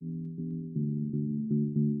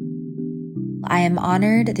I am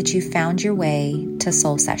honored that you found your way to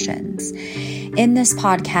Soul Sessions. In this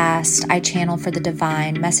podcast, I channel for the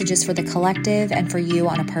divine, messages for the collective, and for you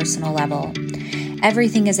on a personal level.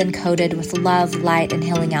 Everything is encoded with love, light, and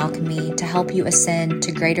healing alchemy to help you ascend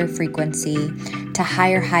to greater frequency, to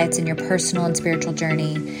higher heights in your personal and spiritual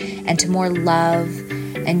journey, and to more love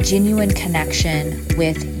and genuine connection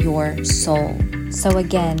with your soul. So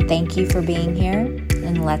again, thank you for being here,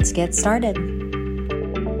 and let's get started.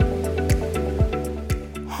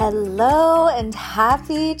 Hello and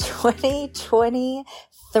happy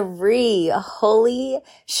 2023. Holy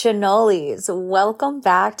Shinolis. Welcome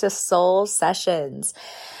back to Soul Sessions.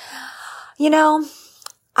 You know,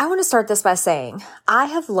 I want to start this by saying I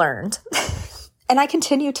have learned, and I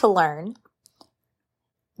continue to learn,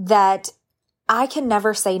 that I can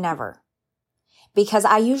never say never, because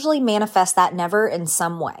I usually manifest that never in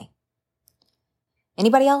some way.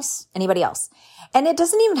 Anybody else? Anybody else? And it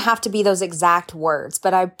doesn't even have to be those exact words,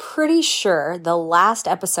 but I'm pretty sure the last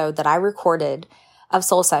episode that I recorded of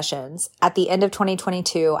Soul Sessions at the end of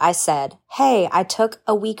 2022, I said, hey, I took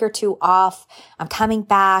a week or two off. I'm coming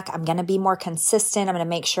back. I'm going to be more consistent. I'm going to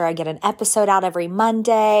make sure I get an episode out every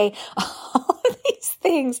Monday, all of these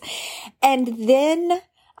things. And then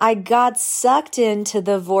I got sucked into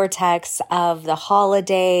the vortex of the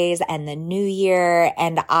holidays and the new year,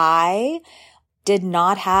 and I did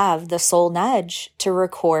not have the soul nudge to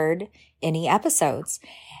record any episodes.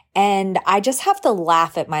 And I just have to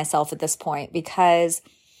laugh at myself at this point, because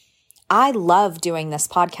I love doing this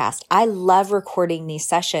podcast. I love recording these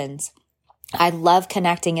sessions. I love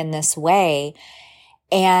connecting in this way.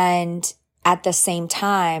 And at the same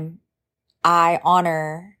time, I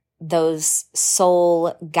honor those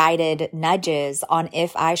soul guided nudges on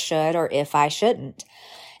if I should or if I shouldn't.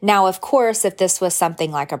 Now, of course, if this was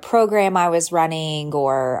something like a program I was running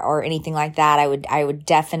or anything like that, I would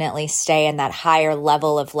definitely stay in that higher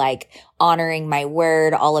level of like honoring my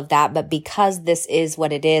word, all of that. But because this is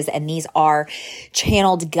what it is, and these are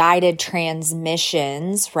channeled guided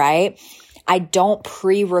transmissions, right? I don't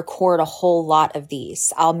pre-record a whole lot of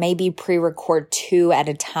these. I'll maybe pre-record 2 at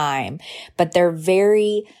a time, but they're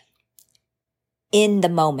very in the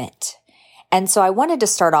moment. And so I wanted to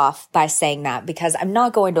start off by saying that, because I'm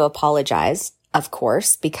not going to apologize, of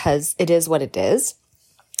course, because it is what it is.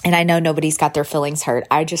 And I know nobody's got their feelings hurt.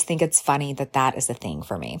 I just think it's funny that that is a thing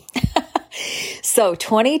for me. So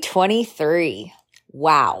 2023,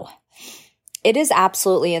 wow. It is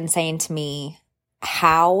absolutely insane to me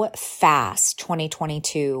how fast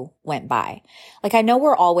 2022 went by. Like, I know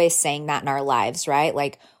we're always saying that in our lives, right?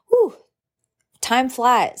 Like, whew, time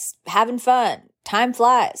flies, having fun. Time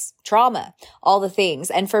flies, trauma, all the things.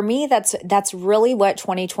 And for me, that's really what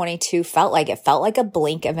 2022 felt like. It felt like a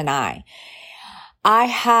blink of an eye. I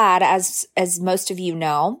had, as most of you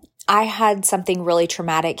know, I had something really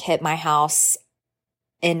traumatic hit my house,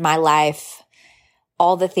 in my life,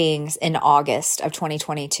 all the things, in August of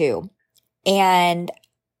 2022. And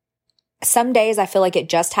some days I feel like it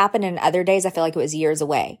just happened, and other days I feel like it was years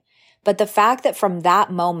away. But the fact that from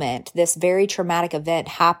that moment, this very traumatic event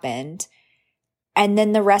happened, and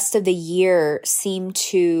then the rest of the year seemed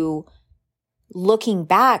to, looking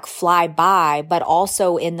back, fly by, but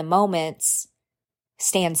also in the moments,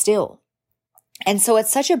 stand still. And so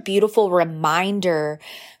it's such a beautiful reminder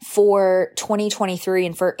for 2023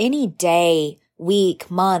 and for any day,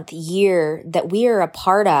 week, month, year that we are a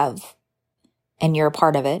part of, and you're a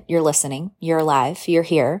part of it, you're listening, you're alive, you're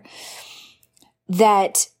here,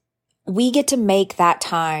 that we get to make that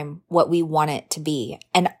time what we want it to be.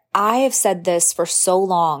 And I have said this for so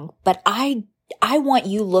long, but I want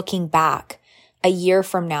you looking back a year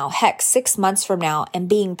from now, heck, 6 months from now, and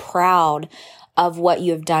being proud of what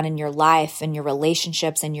you have done in your life and your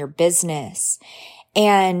relationships and your business.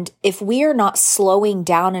 And if we are not slowing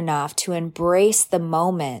down enough to embrace the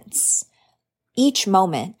moments, each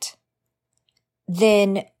moment,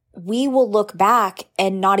 then we will look back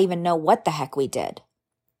and not even know what the heck we did.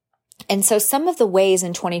 And so some of the ways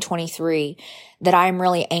in 2023 that I'm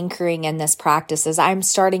really anchoring in this practice is I'm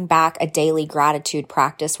starting back a daily gratitude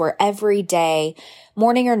practice where every day,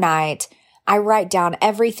 morning or night, I write down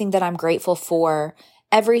everything that I'm grateful for,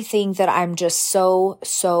 everything that I'm just so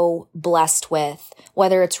blessed with,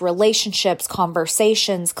 whether it's relationships,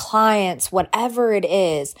 conversations, clients, whatever it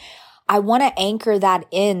is. I want to anchor that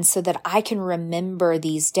in so that I can remember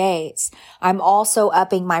these days. I'm also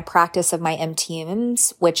upping my practice of my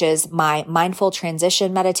MTMs, which is my mindful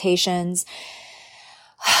transition meditations,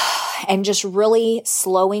 and just really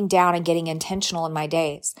slowing down and getting intentional in my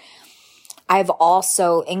days. I've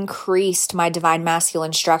also increased my divine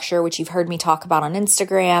masculine structure, which you've heard me talk about on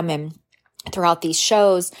Instagram and throughout these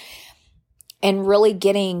shows. and really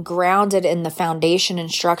getting grounded in the foundation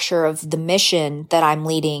and structure of the mission that I'm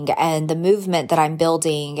leading and the movement that I'm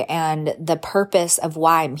building and the purpose of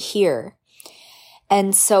why I'm here.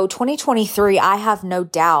 And so 2023, I have no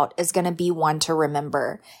doubt, is going to be one to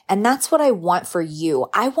remember. And that's what I want for you.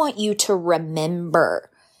 I want you to remember.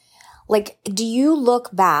 Like, do you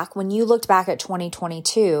look back, when you looked back at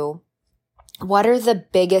 2022, what are the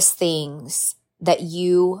biggest things that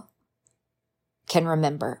you can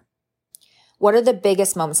remember? What are the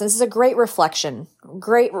biggest moments? This is a great reflection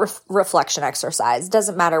exercise. It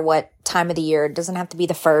doesn't matter what time of the year. It doesn't have to be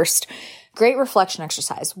the first. Great reflection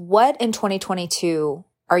exercise. What in 2022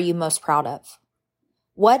 are you most proud of?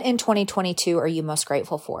 What in 2022 are you most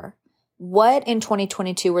grateful for? What in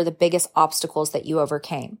 2022 were the biggest obstacles that you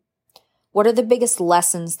overcame? What are the biggest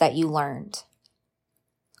lessons that you learned?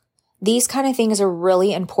 These kind of things are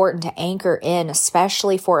really important to anchor in,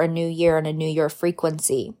 especially for a new year and a new year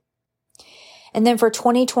frequency. And then for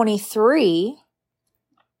 2023,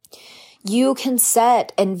 you can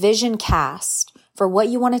set and vision cast for what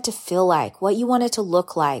you want it to feel like, what you want it to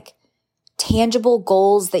look like, tangible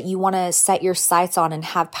goals that you want to set your sights on and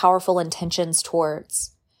have powerful intentions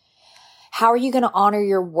towards. How are you going to honor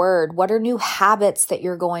your word? What are new habits that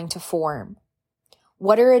you're going to form?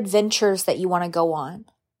 What are adventures that you want to go on?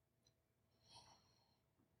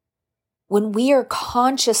 When we are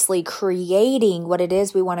consciously creating what it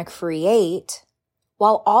is we want to create,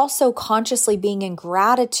 while also consciously being in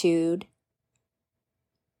gratitude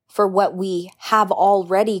for what we have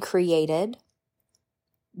already created,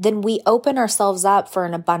 then we open ourselves up for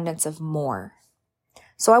an abundance of more.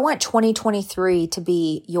 So I want 2023 to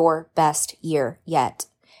be your best year yet.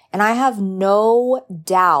 And I have no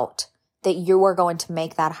doubt that you are going to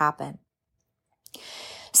make that happen.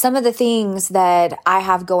 Some of the things that I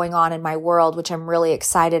have going on in my world, which I'm really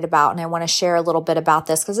excited about, and I want to share a little bit about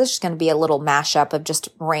this because it's just going to be a little mashup of just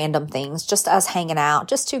random things, just us hanging out,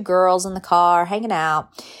 just two girls in the car hanging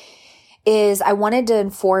out, is I wanted to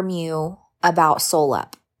inform you about Soul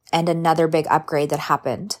Up and another big upgrade that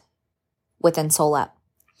happened within Soul Up.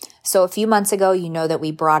 So a few months ago, you know that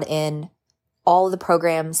we brought in all of the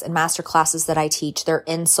programs and master classes that I teach. They're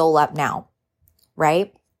in Soul Up now,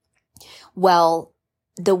 right? Well,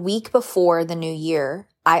 the week before the new year,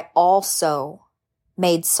 I also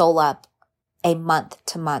made Soul Up a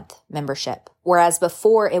month-to-month membership, whereas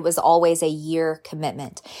before it was always a year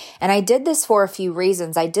commitment. And I did this for a few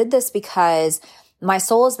reasons. I did this because my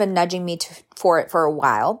soul has been nudging me for it for a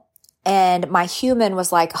while. And my human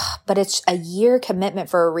was like, but it's a year commitment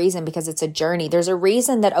for a reason because it's a journey. There's a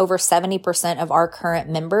reason that over 70% of our current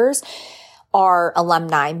members are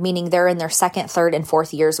alumni, meaning they're in their second, third, and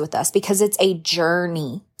fourth years with us because it's a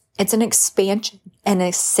journey. It's an expansion, an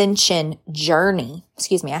ascension journey.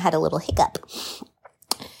 Excuse me, I had a little hiccup.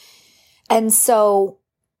 And so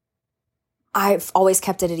I've always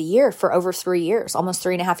kept it at a year for over 3 years, almost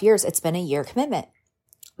 3.5 years. It's been a year commitment.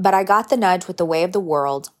 But I got the nudge with the way of the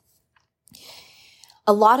world.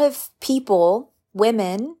 A lot of people,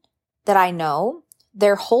 women that I know,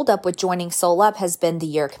 their holdup with joining Soul Up has been the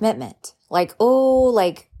year commitment. Like,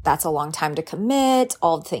 that's a long time to commit,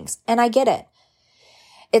 all the things. And I get it.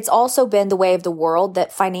 It's also been the way of the world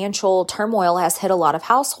that financial turmoil has hit a lot of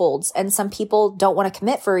households. And some people don't want to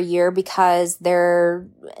commit for a year because they're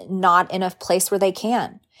not in a place where they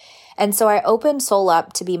can. And so I opened Soul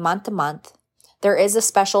Up to be month to month. There is a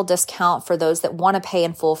special discount for those that want to pay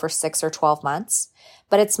in full for 6 or 12 months.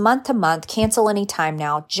 But it's month to month. Cancel any time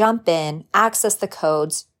now. Jump in, access the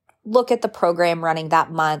codes, look at the program running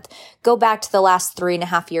that month, go back to the last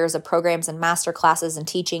 3.5 years of programs and master classes and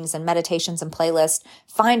teachings and meditations and playlists,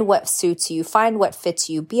 find what suits you, find what fits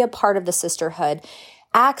you, be a part of the sisterhood,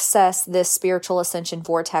 access this spiritual ascension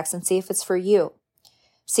vortex and see if it's for you.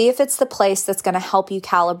 See if it's the place that's going to help you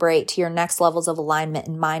calibrate to your next levels of alignment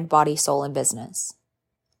in mind, body, soul, and business.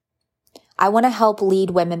 I want to help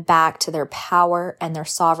lead women back to their power and their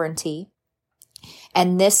sovereignty.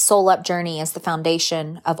 And this Soul Up journey is the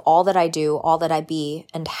foundation of all that I do, all that I be,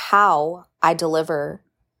 and how I deliver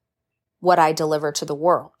what I deliver to the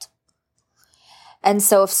world. And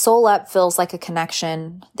so if Soul Up feels like a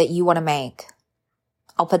connection that you want to make,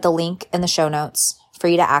 I'll put the link in the show notes for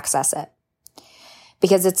you to access it.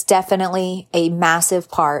 Because it's definitely a massive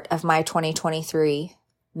part of my 2023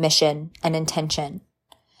 mission and intention.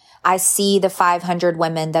 I see the 500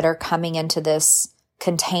 women that are coming into this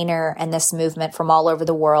container and this movement from all over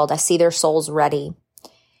the world. I see their souls ready.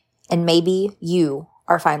 And maybe you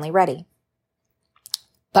are finally ready.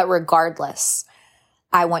 But regardless,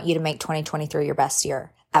 I want you to make 2023 your best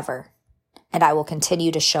year ever. And I will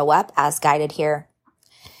continue to show up as guided here.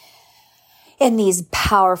 in these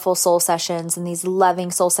powerful soul sessions and these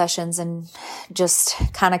loving soul sessions and just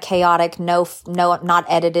kind of chaotic, not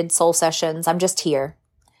edited soul sessions. I'm just here.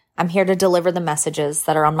 I'm here to deliver the messages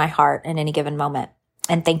that are on my heart in any given moment.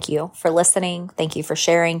 And thank you for listening. Thank you for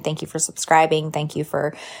sharing. Thank you for subscribing. Thank you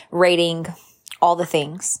for rating, all the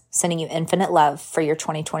things. Sending you infinite love for your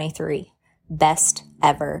 2023 best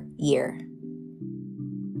ever year.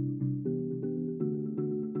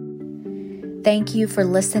 Thank you for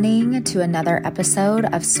listening to another episode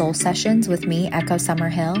of Soul Sessions with me, Echo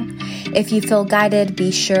Summerhill. If you feel guided,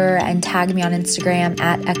 be sure and tag me on Instagram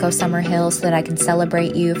at Echo Summerhill so that I can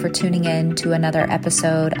celebrate you for tuning in to another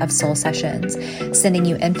episode of Soul Sessions. Sending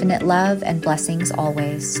you infinite love and blessings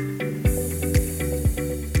always.